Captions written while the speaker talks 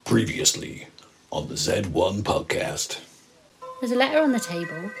Previously on the Z1 podcast. There's a letter on the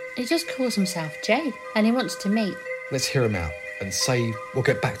table. He just calls himself Jay, and he wants to meet. Let's hear him out and say we'll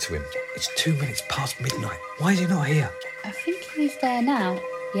get back to him. It's 2 minutes past midnight. Why is he not here? I think he's there now.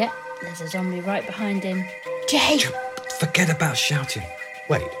 Yep, there's a zombie right behind him. Jay! Forget about shouting.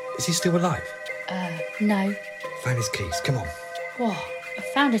 Wait, is he still alive? No. Found his keys, come on. Whoa, I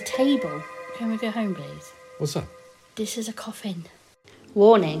found a table. Can we go home, please? What's up? This is a coffin.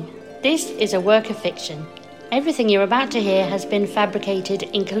 Warning, this is a work of fiction. Everything you're about to hear has been fabricated,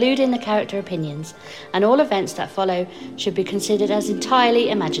 including the character opinions, and all events that follow should be considered as entirely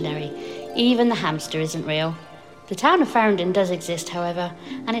imaginary. Even the hamster isn't real. The town of Farringdon does exist, however,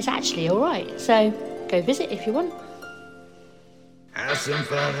 and it's actually alright, so go visit if you want. Have some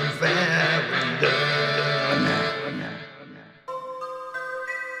fun in Farringdon.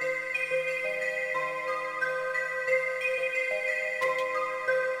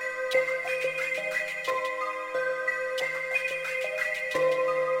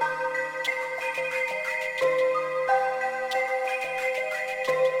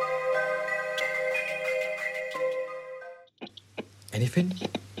 Anything?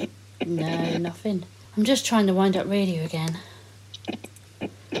 No, nothing. I'm just trying to wind up radio again.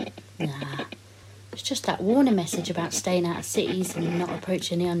 Nah. It's just that warning message about staying out of cities and not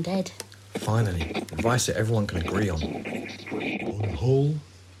approaching the undead. Finally, advice that everyone can agree on. On Hull,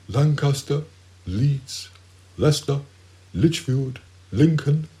 Lancaster, Leeds, Leicester, Lichfield,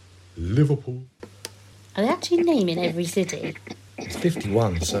 Lincoln, Liverpool. Are they actually naming every city? It's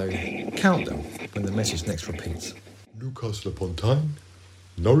 51, so count them when the message next repeats. Newcastle upon Tyne,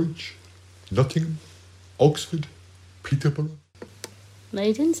 Norwich, Nottingham, Oxford, Peterborough.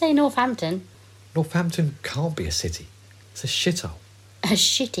 They didn't say Northampton. Northampton can't be a city. It's a shithole. A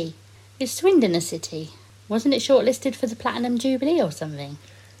shitty. Is Swindon a city? Wasn't it shortlisted for the Platinum Jubilee or something?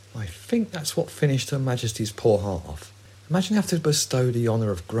 I think that's what finished Her Majesty's poor heart off. Imagine having to bestow the honour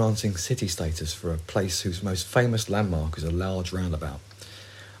of granting city status for a place whose most famous landmark is a large roundabout.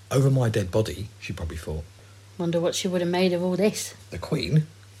 Over my dead body, she probably thought. Wonder what she would have made of all this. The Queen?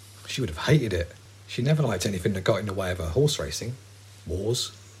 She would have hated it. She never liked anything that got in the way of her horse racing.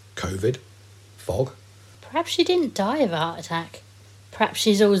 Wars, COVID, fog. Perhaps she didn't die of a heart attack. Perhaps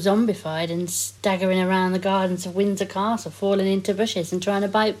she's all zombified and staggering around the gardens of Windsor Castle, falling into bushes and trying to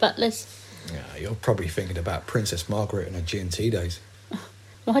bite butlers. Yeah, you're probably thinking about Princess Margaret and her G&T days.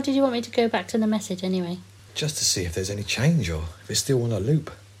 Why did you want me to go back to the message anyway? Just to see if there's any change or if it's still on a loop.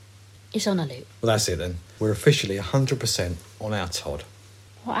 It's on a loop. Well, that's it then. We're officially 100% on our Todd.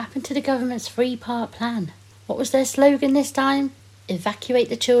 What happened to the government's three-part plan? What was their slogan this time? Evacuate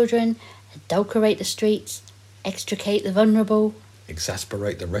the children, adulterate the streets, extricate the vulnerable.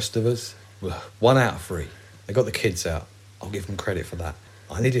 Exasperate the rest of us. Well, 1 out of 3. They got the kids out. I'll give them credit for that.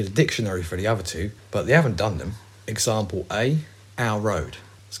 I needed a dictionary for the other two, but they haven't done them. Example A, our road.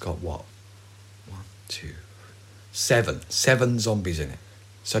 It's got what? 1, 2, 7. 7 zombies in it.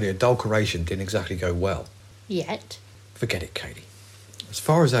 So the adulteration didn't exactly go well. Yet. Forget it, Katie. As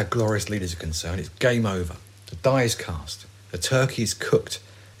far as our glorious leaders are concerned, it's game over. The die is cast. The turkey is cooked.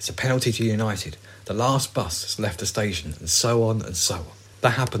 It's a penalty to United. The last bus has left the station, and so on and so on.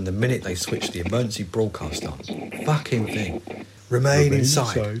 That happened the minute they switched the emergency broadcast on. Fucking thing. Remain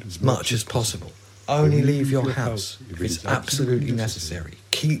inside as much as possible. Only leave your house if it's absolutely necessary.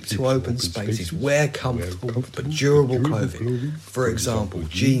 Keep to open spaces. Wear comfortable but durable clothing. For example,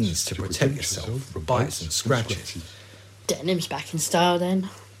 jeans to protect yourself from bites and scratches. Denim's back in style then.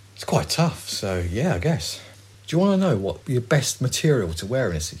 It's quite tough, so yeah, I guess. Do you want to know what your best material to wear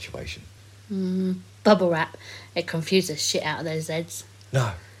in a situation? Bubble wrap. It confuses shit out of those Zeds.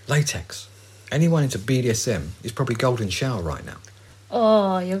 No, latex. Anyone into BDSM is probably golden shower right now.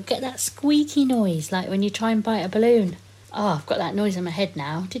 Oh, you'll get that squeaky noise like when you try and bite a balloon. Oh, I've got that noise in my head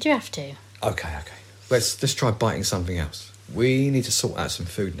now. Did you have to? Okay. Let's try biting something else. We need to sort out some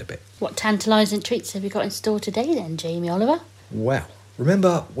food in a bit. What tantalising treats have you got in store today then, Jamie Oliver? Well,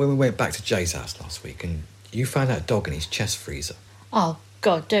 remember when we went back to Jay's house last week and you found that dog in his chest freezer? Oh,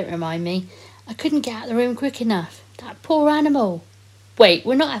 God, don't remind me. I couldn't get out of the room quick enough. That poor animal. Wait,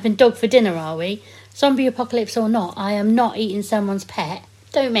 we're not having dog for dinner, are we? Zombie apocalypse or not, I am not eating someone's pet.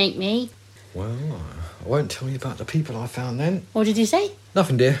 Don't make me. Well, I won't tell you about the people I found then. What did you say?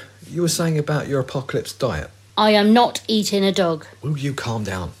 Nothing, dear. You were saying about your apocalypse diet. I am not eating a dog. Will you calm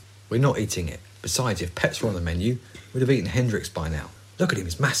down? We're not eating it. Besides, if pets were on the menu, we'd have eaten Hendrix by now. Look at him,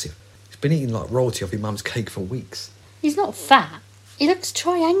 he's massive. He's been eating like royalty off your mum's cake for weeks. He's not fat. He looks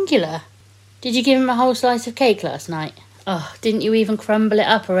triangular. Did you give him a whole slice of cake last night? Oh, didn't you even crumble it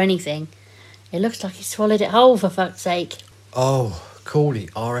up or anything? It looks like he swallowed it whole, for fuck's sake. Oh, call the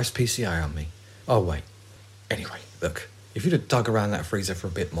RSPCA on me. Oh, wait. Anyway, look, if you'd have dug around that freezer for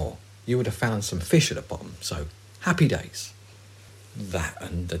a bit more, you would have found some fish at the bottom, so happy days. That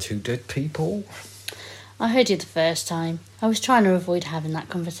and the 2 dead people. I heard you the first time. I was trying to avoid having that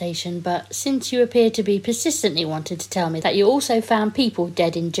conversation, but since you appear to be persistently wanting to tell me that you also found people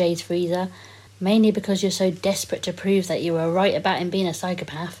dead in Jay's freezer, mainly because you're so desperate to prove that you were right about him being a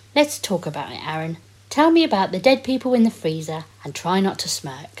psychopath, let's talk about it, Aaron. Tell me about the dead people in the freezer and try not to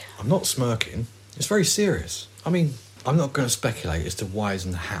smirk. I'm not smirking. It's very serious. I mean, I'm not going to speculate as to why's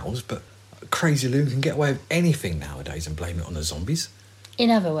and hows, but Crazy Lou can get away with anything nowadays and blame it on the zombies. In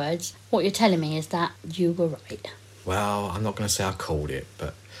other words, what you're telling me is that you were right. Well, I'm not going to say I called it,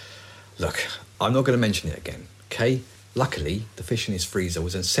 but look, I'm not going to mention it again, okay? Luckily, the fish in his freezer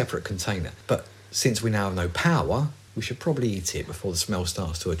was in a separate container, but since we now have no power, we should probably eat it before the smell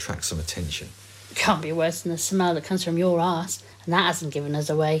starts to attract some attention. Can't be worse than the smell that comes from your arse, and that hasn't given us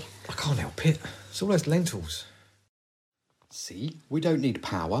away. I can't help it. It's all those lentils. See, we don't need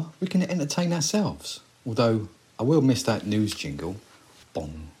power. We can entertain ourselves. Although, I will miss that news jingle.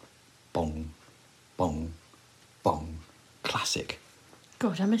 Bong, bong, bong, bong. Classic.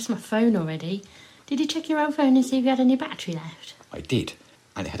 God, I missed my phone already. Did you check your old phone and see if you had any battery left? I did,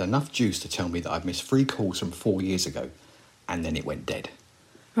 and it had enough juice to tell me that I'd missed 3 calls from 4 years ago, and then it went dead.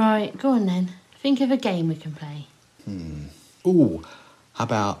 Right, go on then. Think of a game we can play. Ooh, how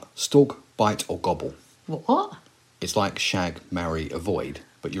about stalk, bite or gobble? What? It's like shag, marry, avoid,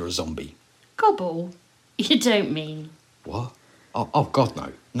 but you're a zombie. Gobble? You don't mean... What? Oh God,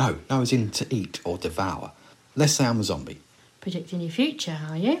 no. No, as in to eat or devour. Let's say I'm a zombie. Predicting your future,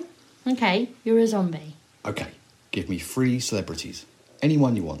 are you? Okay, you're a zombie. Okay, give me 3 celebrities.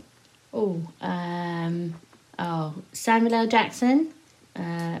 Anyone you want. Samuel L. Jackson,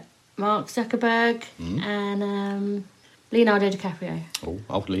 Mark Zuckerberg, and Leonardo DiCaprio. Oh,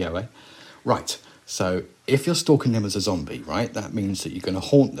 old Leo, eh? Right, so if you're stalking them as a zombie, right, that means that you're going to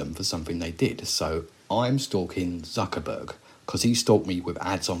haunt them for something they did. So I'm stalking Zuckerberg because he stalked me with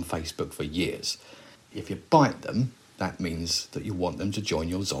ads on Facebook for years. If you bite them, that means that you want them to join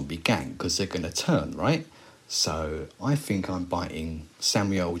your zombie gang because they're going to turn, right? So I think I'm biting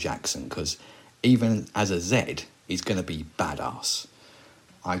Samuel Jackson because even as a Z, he's going to be badass.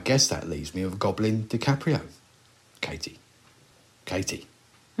 I guess that leaves me with Goblin DiCaprio. Katie.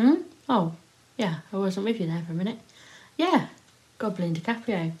 Oh, yeah, I wasn't with you there for a minute. Yeah, Goblin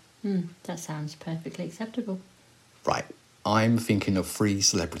DiCaprio. That sounds perfectly acceptable. Right, I'm thinking of 3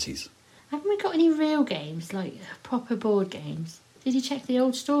 celebrities. Haven't we got any real games, like proper board games? Did you check the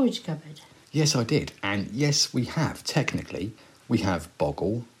old storage cupboard? Yes, I did. And yes, we have, technically. We have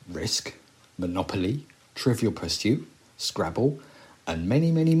Boggle, Risk, Monopoly, Trivial Pursuit, Scrabble, and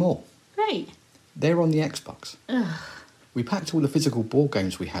many, many more. Great. They're on the Xbox. Ugh. We packed all the physical board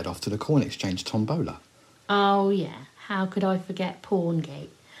games we had off to the Coin Exchange Tombola. Oh, yeah. How could I forget Porngate?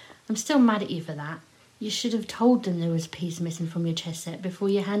 I'm still mad at you for that. You should have told them there was a piece missing from your chess set before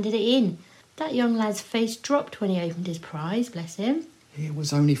you handed it in. That young lad's face dropped when he opened his prize, bless him. It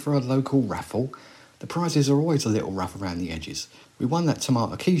was only for a local raffle. The prizes are always a little rough around the edges. We won that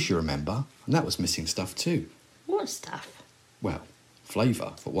tomato quiche, you remember, and that was missing stuff too. What stuff? Well,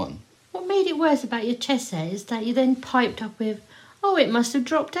 flavour, for one. What made it worse about your chess set is that you then piped up with, "Oh, it must have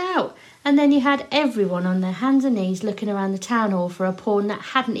dropped out." And then you had everyone on their hands and knees looking around the town hall for a pawn that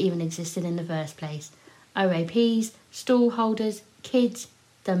hadn't even existed in the first place. OAPs, stall holders, kids,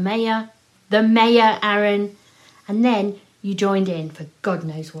 the mayor, Aaron. And then you joined in for God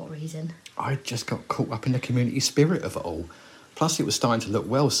knows what reason. I just got caught up in the community spirit of it all. Plus it was starting to look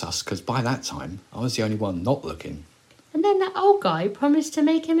well sus, because by that time, I was the only one not looking. And then that old guy promised to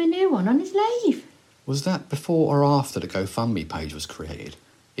make him a new one on his leave. Was that before or after the GoFundMe page was created?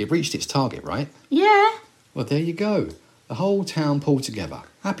 It reached its target, right? Yeah. Well, there you go. The whole town pulled together.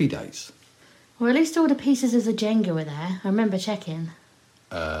 Happy days. Well, at least all the pieces of the Jenga were there. I remember checking.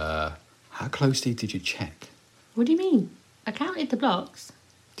 How closely did you check? What do you mean? I counted the blocks.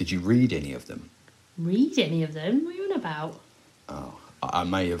 Did you read any of them? Read any of them? What are you on about? Oh, I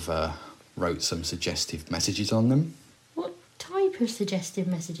may have wrote some suggestive messages on them. What type of suggestive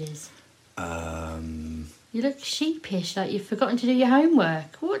messages? You look sheepish, like you've forgotten to do your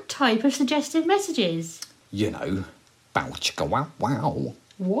homework. What type of suggestive messages? You know, bow chicka wow wow.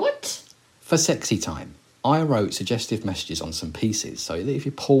 What? For sexy time. I wrote suggestive messages on some pieces so that if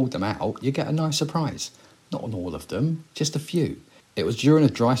you pulled them out, you get a nice surprise. Not on all of them, just a few. It was during a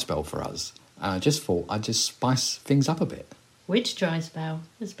dry spell for us, and I just thought I'd just spice things up a bit. Which dry spell?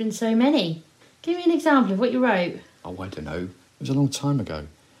 There's been so many. Give me an example of what you wrote. Oh, I don't know. It was a long time ago.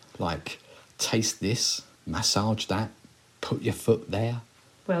 Like, taste this, massage that, put your foot there.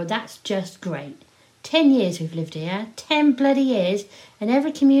 Well, that's just great. 10 years we've lived here, 10 bloody years, and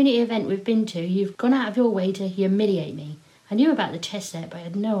every community event we've been to, you've gone out of your way to humiliate me. I knew about the chess set, but I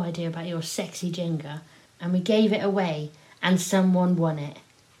had no idea about your sexy Jenga. And we gave it away, and someone won it.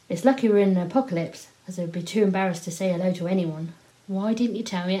 It's lucky we're in an apocalypse, as I'd be too embarrassed to say hello to anyone. Why didn't you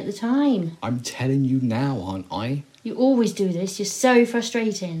tell me at the time? I'm telling you now, aren't I? You always do this, you're so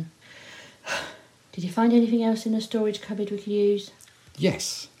frustrating. Did you find anything else in the storage cupboard we could use?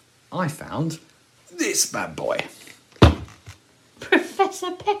 Yes, I found this bad boy.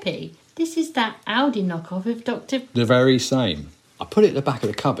 Professor Peppy? This is that Audi knockoff of Dr. The very same. I put it at the back of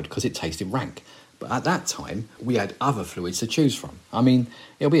the cupboard because it tasted rank. But at that time, we had other fluids to choose from. I mean,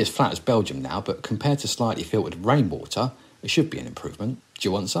 it'll be as flat as Belgium now, but compared to slightly filtered rainwater, it should be an improvement. Do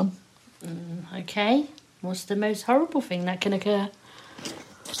you want some? Okay. What's the most horrible thing that can occur?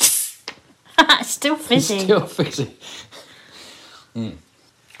 It's still fizzy. It's still fizzy.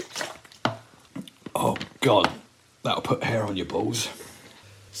 Oh, God. That'll put hair on your balls.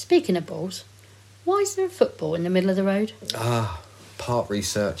 Speaking of balls, why is there a football in the middle of the road? Part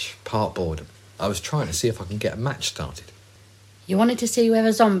research, part boredom. I was trying to see if I can get a match started. You wanted to see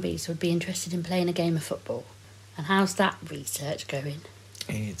whether zombies would be interested in playing a game of football. And how's that research going?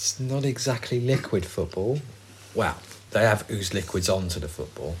 It's not exactly liquid football. Well, they have oozed liquids onto the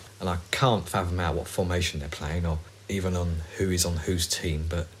football, and I can't fathom out what formation they're playing or even on who is on whose team,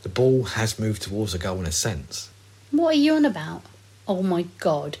 but the ball has moved towards a goal in a sense. What are you on about? Oh my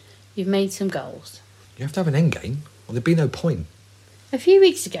God, you've made some goals. You have to have an end game, or there'd be no point. A few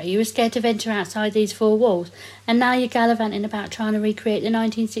weeks ago you were scared to venture outside these four walls, and now you're gallivanting about trying to recreate the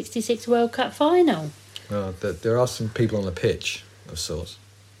 1966 World Cup final. Well, there are some people on the pitch, of sorts.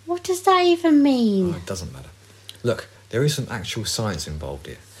 What does that even mean? Oh, it doesn't matter. Look, there is some actual science involved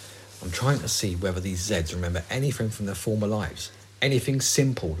here. I'm trying to see whether these Zeds remember anything from their former lives. Anything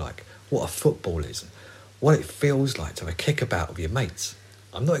simple like what a football is and what it feels like to have a kickabout with your mates.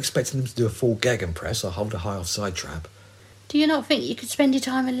 I'm not expecting them to do a full gegenpress or hold a high offside trap. Do you not think you could spend your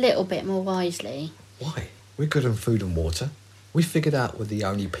time a little bit more wisely? Why? We're good on food and water. We figured out we're the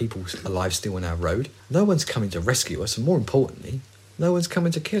only people alive still on our road. No one's coming to rescue us, and more importantly, no one's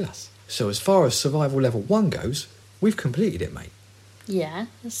coming to kill us. So as far as survival level 1 goes, we've completed it, mate. Yeah,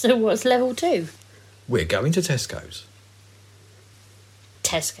 so what's level 2? We're going to Tesco's.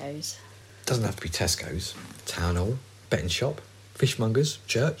 Tesco's. Doesn't have to be Tesco's. Town hall, betting shop, fishmongers,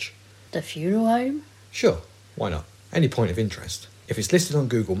 church. The funeral home? Sure, why not? Any point of interest. If it's listed on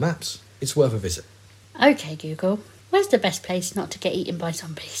Google Maps, it's worth a visit. OK, Google. Where's the best place not to get eaten by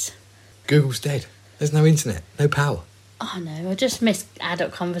zombies? Google's dead. There's no internet, no power. Oh no, I just missed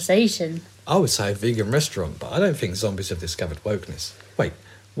adult conversation. I would say a vegan restaurant, but I don't think zombies have discovered wokeness. Wait,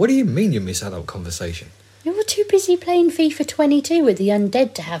 what do you mean you miss adult conversation? You're too busy playing FIFA 22 with the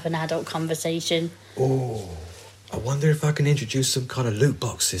undead to have an adult conversation. Oh, I wonder if I can introduce some kind of loot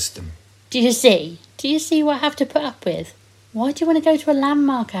box system. Do you see? Do you see what I have to put up with? Why do you want to go to a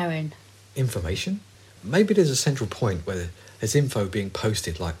landmark, Aaron? Information? Maybe there's a central point where there's info being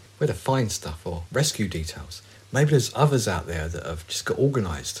posted, like where to find stuff or rescue details. Maybe there's others out there that have just got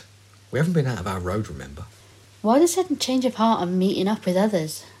organised. We haven't been out of our road, remember? Why the sudden change of heart on meeting up with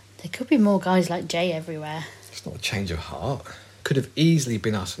others? There could be more guys like Jay everywhere. It's not a change of heart. Could have easily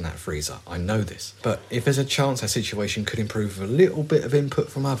been us in that freezer, I know this. But if there's a chance our situation could improve with a little bit of input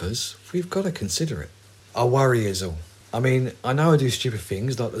from others, we've got to consider it. Our worry is all. I mean, I know I do stupid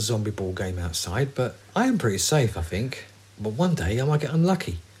things like the zombie ball game outside, but I am pretty safe, I think. But one day I might get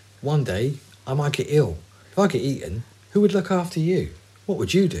unlucky. One day I might get ill. If I get eaten, who would look after you? What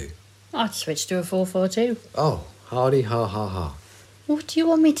would you do? I'd switch to a 4-4-2. Oh, hardy ha ha ha. What do you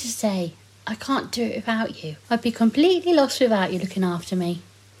want me to say? I can't do it without you. I'd be completely lost without you looking after me.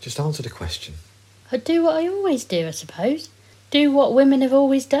 Just answer the question. I'd do what I always do, I suppose. Do what women have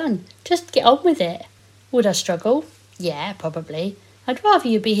always done. Just get on with it. Would I struggle? Yeah, probably. I'd rather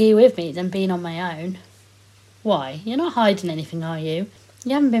you be here with me than being on my own. Why? You're not hiding anything, are you?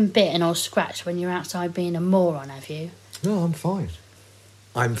 You haven't been bitten or scratched when you're outside being a moron, have you? No, I'm fine.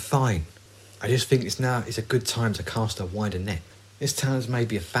 I'm fine. I just think it's a good time to cast a wider net. This town has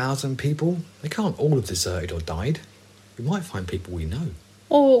maybe 1,000 people. They can't all have deserted or died. We might find people we know.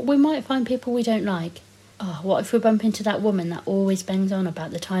 Or we might find people we don't like. Oh, what if we bump into that woman that always bangs on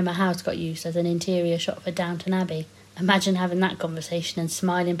about the time her house got used as an interior shot for Downton Abbey? Imagine having that conversation and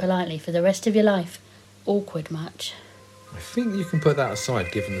smiling politely for the rest of your life. Awkward much? I think you can put that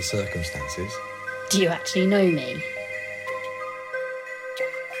aside given the circumstances. Do you actually know me?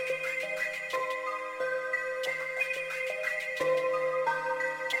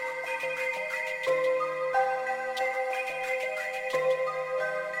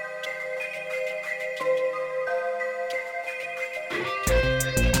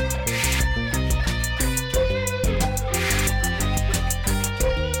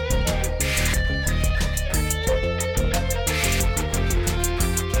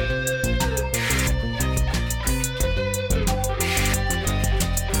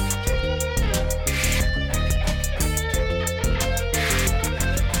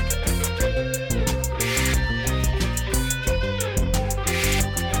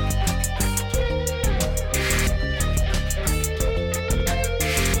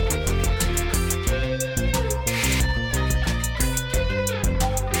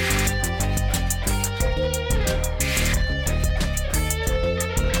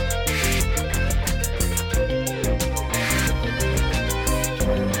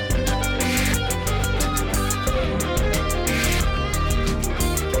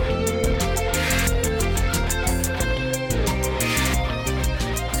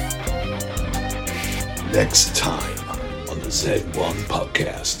 Next time on the Z1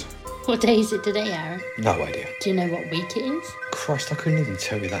 podcast. What day is it today, Aaron? No idea. Do you know what week it is? Christ, I couldn't even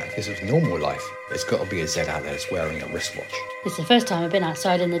tell you that if this was normal life. There's got to be a Z out there that's wearing a wristwatch. It's the first time I've been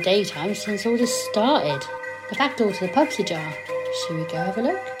outside in the daytime since all this started. The back door to the pub's ajar. Should we go have a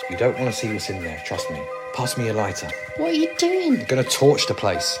look? You don't want to see what's in there, trust me. Pass me your lighter. What are you doing? I'm going to torch the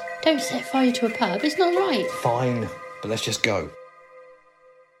place. Don't set fire to a pub, it's not right. Fine, but let's just go.